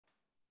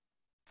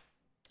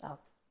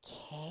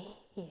Okay.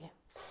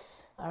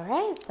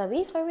 Alright, so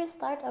before we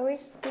start our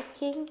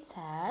speaking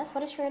test,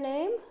 what is your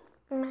name?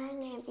 My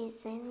name is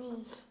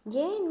Jenny.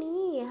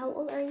 Jenny. How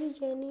old are you,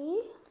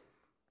 Jenny?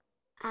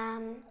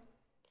 I'm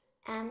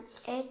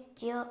 8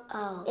 years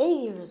old.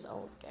 8 years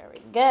old. Very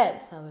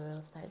good. So we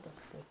will start the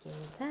speaking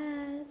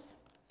test.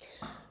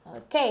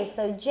 Okay,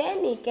 so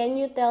Jenny, can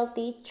you tell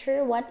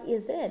teacher what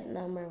is it?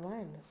 Number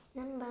 1.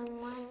 Number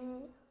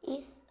 1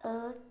 is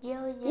a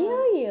yo-yo.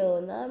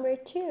 Yo-yo. Number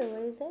 2,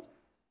 what is it?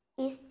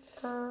 It's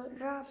a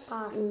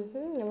robot.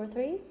 Number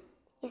 3?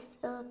 It's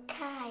a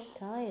kite.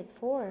 Kite.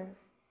 4.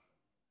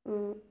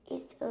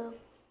 It's a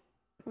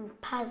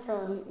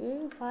puzzle.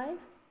 5.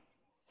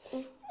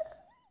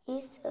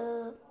 It's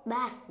a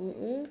bus.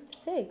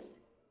 6.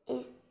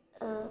 It's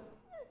a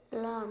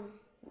lawn.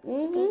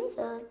 Mm-hmm. It's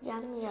a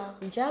jump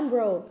rope. Jump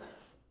rope.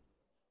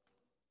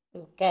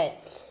 Okay.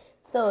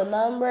 So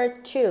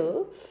number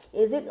 2,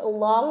 is it a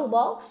long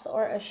box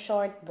or a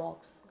short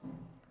box?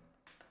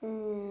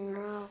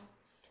 No.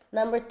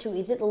 Number 2,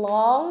 is it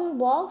long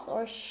box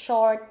or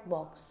short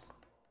box?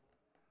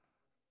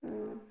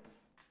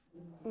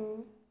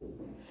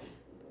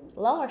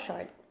 Long or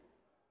short?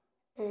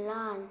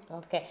 Long.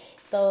 Okay.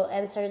 So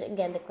answer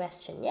again the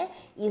question, yeah?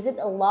 Is it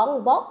a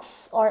long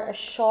box or a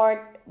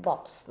short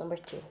box? Number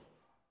 2.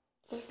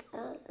 It's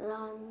a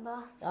long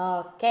box.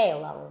 Okay,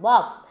 long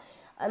box.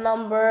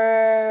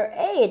 Number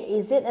 8,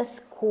 is it a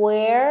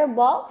square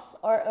box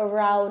or a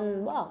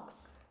round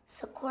box?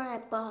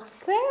 Square box.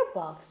 Square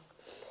box.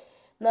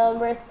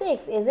 Number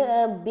 6, is it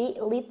a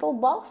little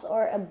box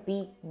or a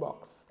big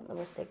box?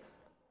 Number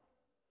 6.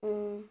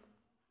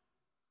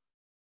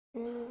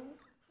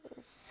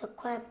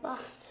 Square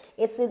box.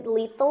 Is it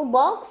little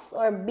box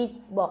or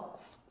big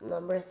box?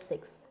 Number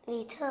 6.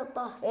 Little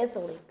box. It's a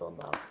little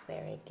box.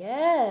 Very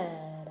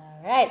good.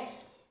 All right.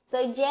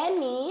 So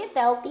Jenny,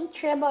 tell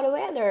teacher about the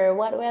weather.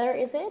 What weather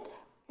is it?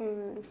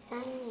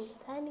 Sunny.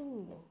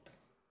 Sunny.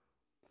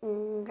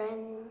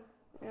 Rainy.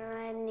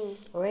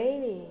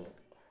 Rainy.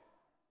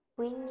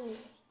 Windy.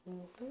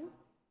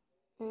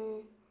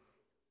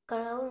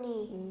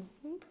 Cloudy.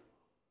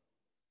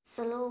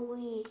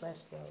 Snowy.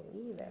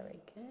 Snowy. Very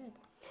good.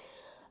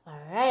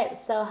 All right.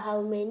 So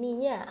how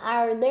many? Yeah.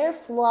 Are there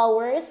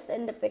flowers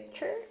in the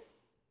picture?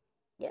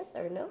 Yes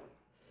or no?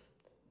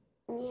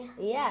 Yeah.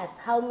 Yes.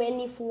 How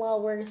many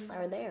flowers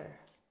are there?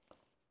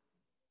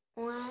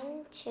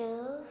 1,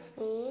 2,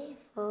 3,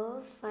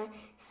 4, 5,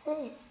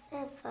 6,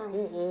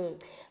 7.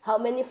 How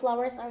many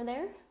flowers are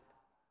there?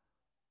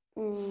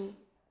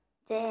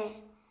 There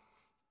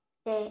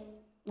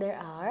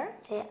are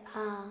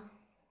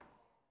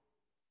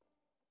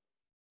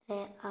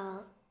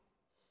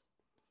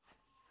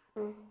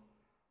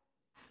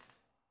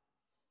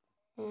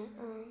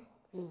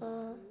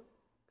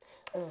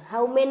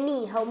how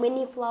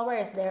many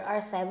flowers? There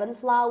are 7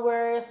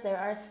 flowers. There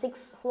are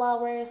 6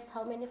 flowers.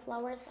 How many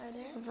flowers are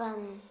there?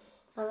 7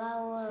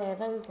 flowers.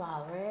 7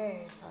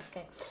 flowers.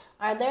 Okay.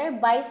 Are there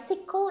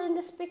bicycle in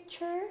this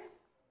picture?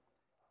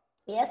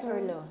 Yes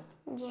or no?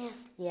 Yes.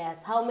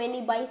 Yes. How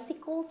many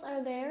bicycles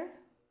are there?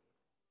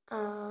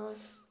 There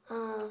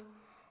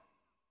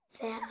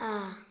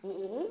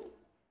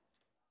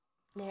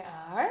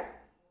are.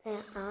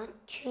 There are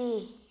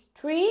 3.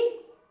 3?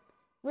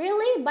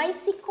 Really?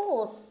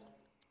 Bicycles?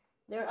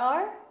 There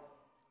are?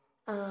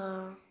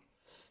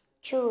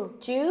 2.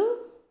 2?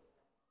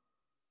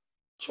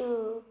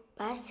 2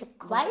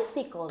 bicycles.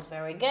 Bicycles.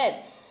 Very good.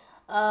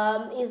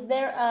 Is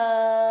there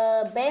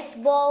a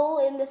baseball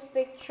in this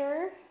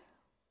picture?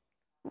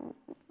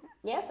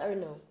 Yes or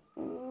no?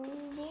 Yes.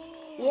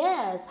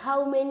 Yes.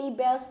 How many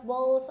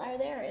baseballs are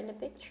there in the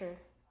picture?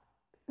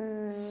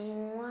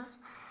 1.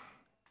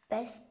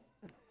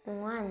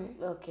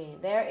 Okay.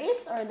 There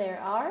is or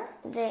there are?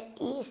 There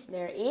is.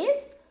 There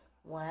is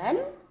 1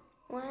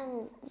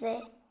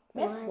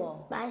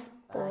 baseball.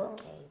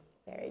 Okay.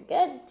 Very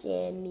good,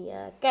 Jenny.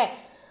 Okay.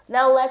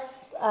 Now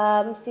let's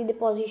see the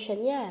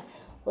position. Yeah.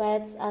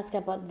 Let's ask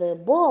about the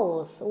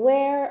balls.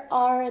 Where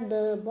are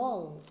the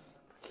balls?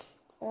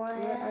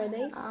 Where are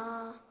they?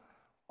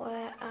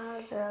 Where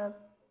are the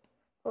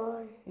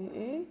balls?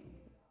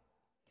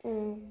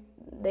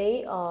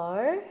 They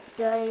are.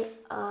 They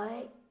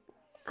are.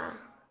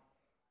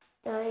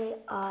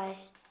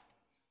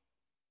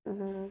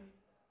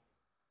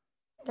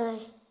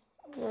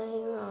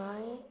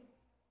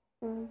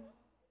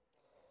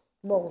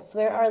 Balls.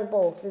 Where are the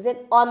balls? Is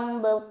it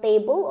on the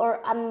table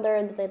or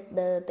under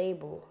the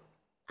table?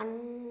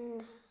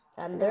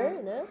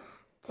 Under the.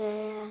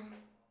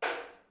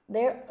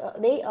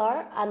 They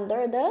are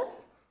under the.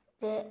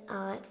 They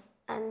are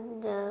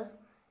under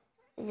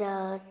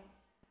the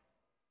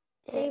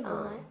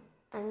table.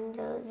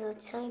 Under the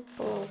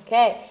table.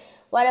 Okay.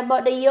 What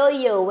about the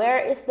yo-yo? Where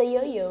is the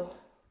yo-yo?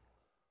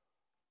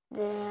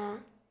 There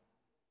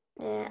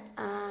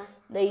are.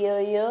 The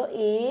yo-yo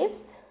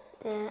is.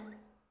 There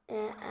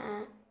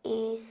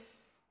is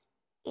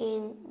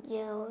in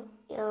the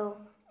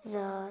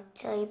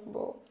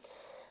table.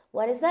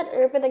 What is that?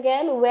 Repeat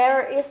again.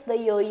 Where is the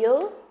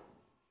yo-yo?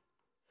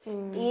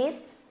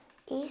 It's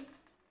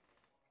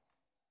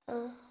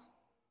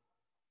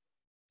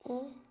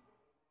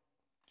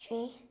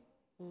tree.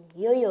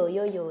 Yo-yo,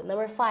 yo-yo.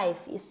 Number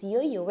 5 is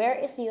yo-yo. Where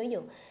is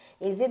yo-yo?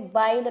 Is it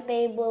by the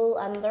table,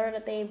 under the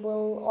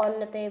table, on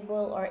the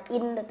table, or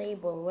in the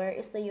table? Where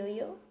is the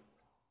yo-yo?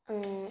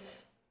 On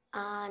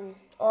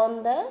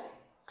the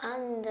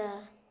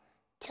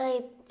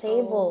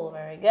table.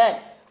 Very good.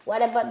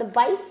 What about the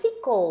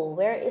bicycle?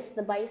 Where is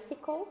the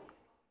bicycle?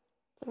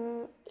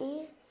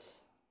 It's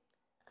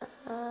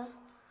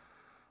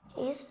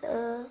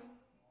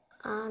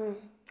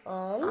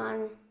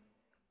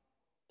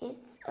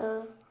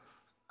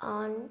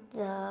on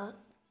the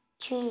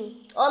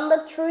tree. On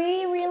the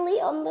tree,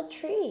 really? On the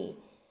tree.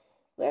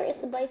 Where is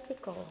the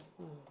bicycle?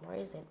 Where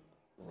is it?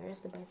 Where is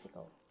the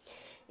bicycle?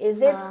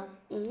 Is it?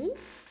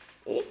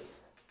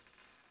 It's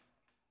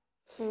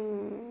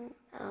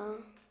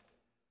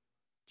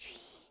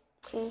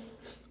tree.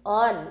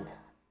 On,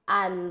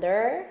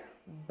 under,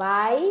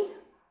 by,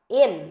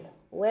 in.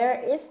 Where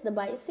is the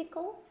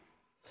bicycle?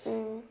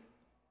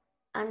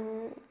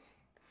 Under.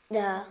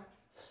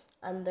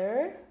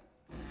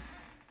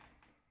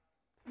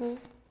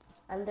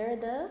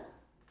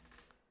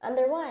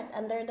 Under what?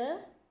 Under the?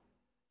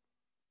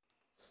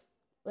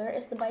 Where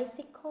is the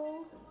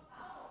bicycle?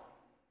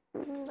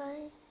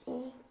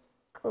 Bicycle.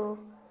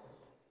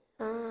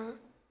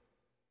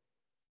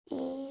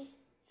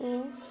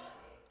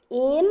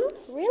 In?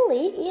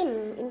 Really?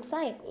 In?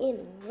 Inside?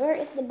 In? Where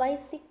is the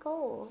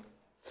bicycle?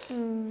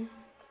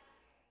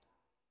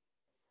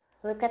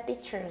 Look at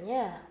teacher,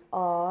 yeah.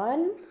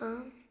 On,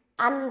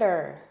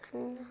 under,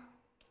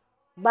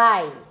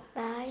 by,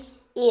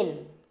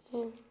 in.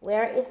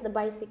 Where is the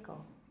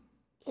bicycle?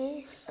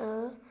 Is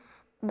a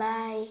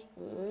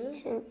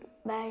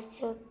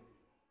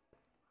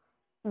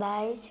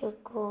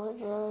bicycle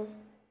the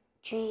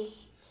tree.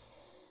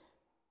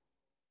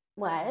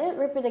 What?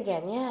 Repeat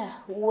again, yeah.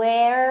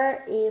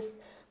 Where is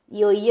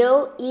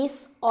yo-yo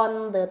is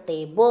on the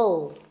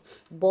table.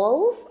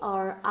 Balls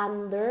are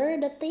under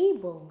the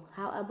table.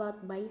 How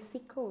about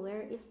bicycle?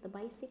 Where is the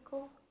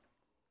bicycle?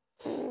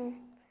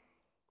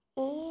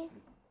 It's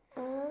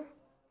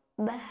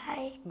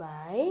By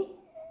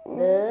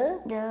the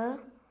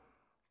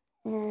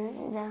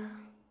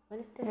what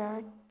is this?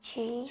 The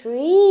tree.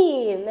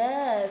 Tree.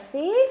 Nah,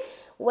 see?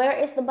 Where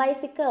is the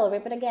bicycle?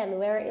 Repeat again.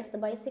 Where is the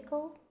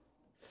bicycle?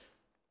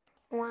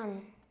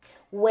 One.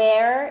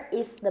 Where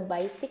is the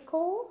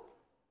bicycle?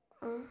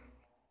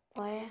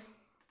 Where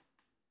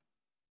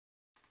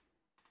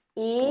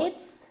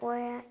It's.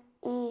 is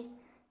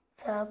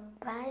the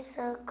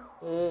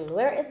bicycle?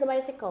 Where is the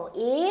bicycle?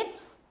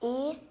 It's.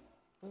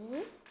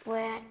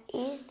 Where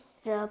is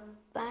the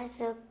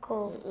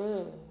bicycle?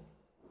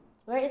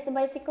 Where is the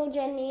bicycle,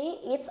 Jenny?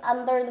 It's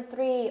under the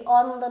tree,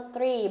 on the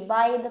tree,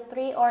 by the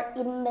tree, or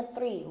in the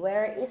tree.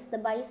 Where is the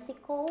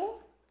bicycle?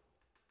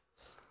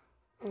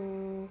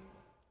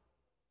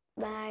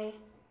 By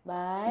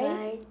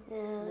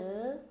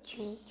the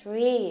tree.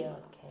 Tree.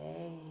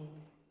 Okay.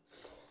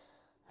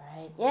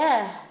 Alright,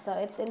 yeah. So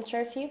it's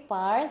interview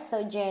part.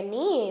 So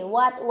Jenny,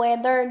 what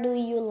weather do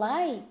you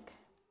like?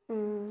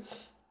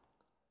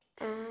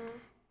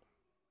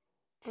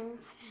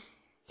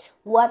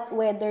 What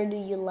weather do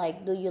you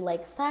like? Do you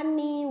like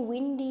sunny,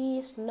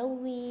 windy,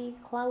 snowy,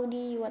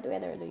 cloudy? What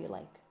weather do you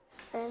like?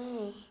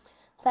 Sunny.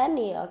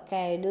 Sunny,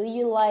 okay. Do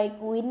you like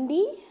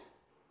windy?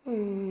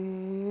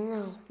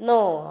 No.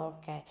 No,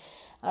 okay.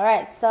 All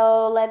right,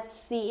 so let's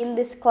see in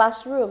this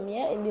classroom,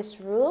 yeah, in this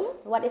room.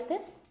 What is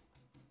this?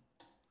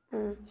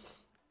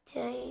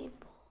 Table.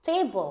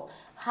 Table.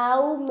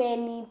 How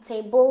many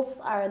tables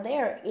are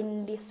there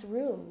in this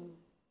room?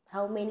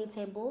 How many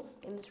tables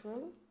in this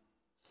room?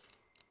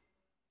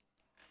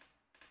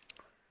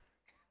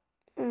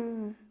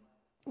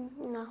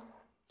 No.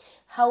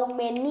 How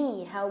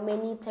many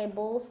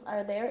tables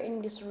are there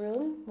in this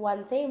room?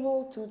 1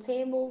 table, 2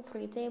 table,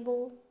 3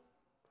 table?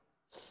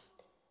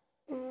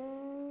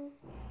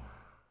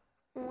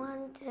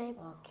 1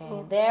 table.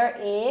 Okay, there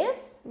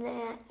is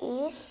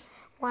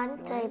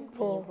 1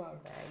 table.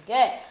 Very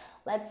good.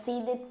 Let's see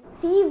the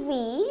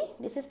TV.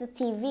 This is the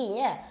TV,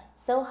 yeah.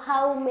 So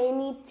how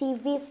many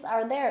TVs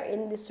are there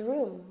in this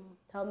room?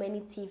 How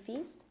many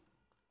TVs?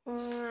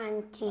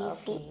 1 TV.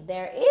 Okay,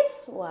 there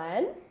is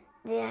one.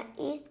 There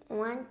is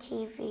 1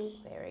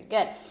 TV. Very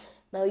good.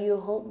 Now you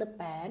hold the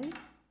pen.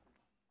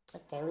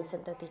 Okay,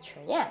 listen to teacher.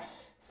 Yeah.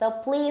 So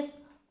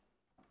please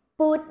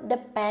put the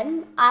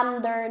pen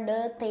under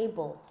the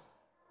table.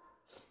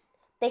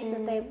 Take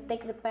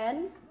the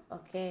pen.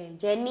 Okay,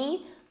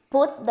 Jenny,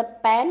 put the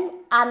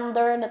pen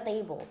under the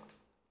table.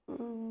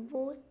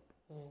 Put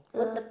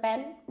the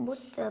pen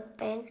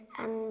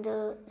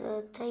under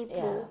the table.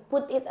 Yeah,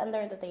 put it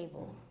under the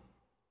table.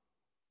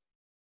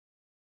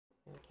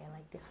 Okay,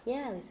 like this.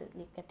 Yeah, listen,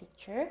 look at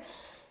teacher.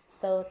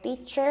 So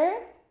teacher,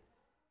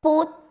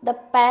 put the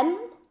pen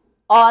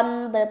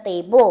on the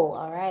table.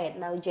 All right.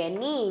 Now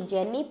Jenny,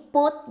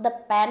 put the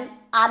pen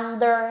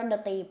under the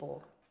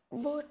table.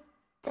 Put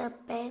the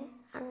pen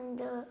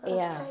under the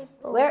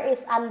table. Where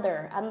is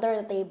under? Under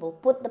the table.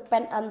 Put the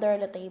pen under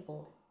the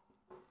table.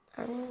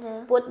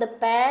 Under. Put the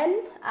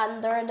pen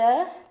under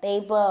the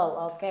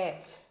table.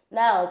 Okay.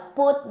 Now,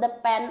 put the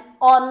pen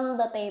on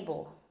the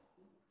table.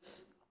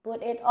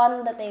 Put it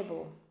on the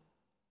table.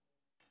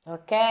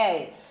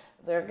 Okay,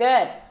 very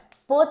good.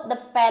 Put the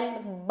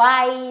pen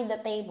by the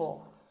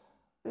table.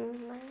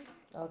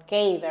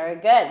 Okay, very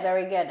good,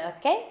 very good.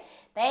 Okay,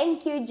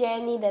 thank you,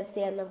 Jenny. That's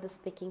the end of the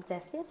speaking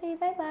test. You say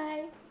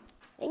bye-bye.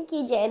 Thank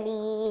you,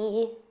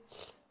 Jenny.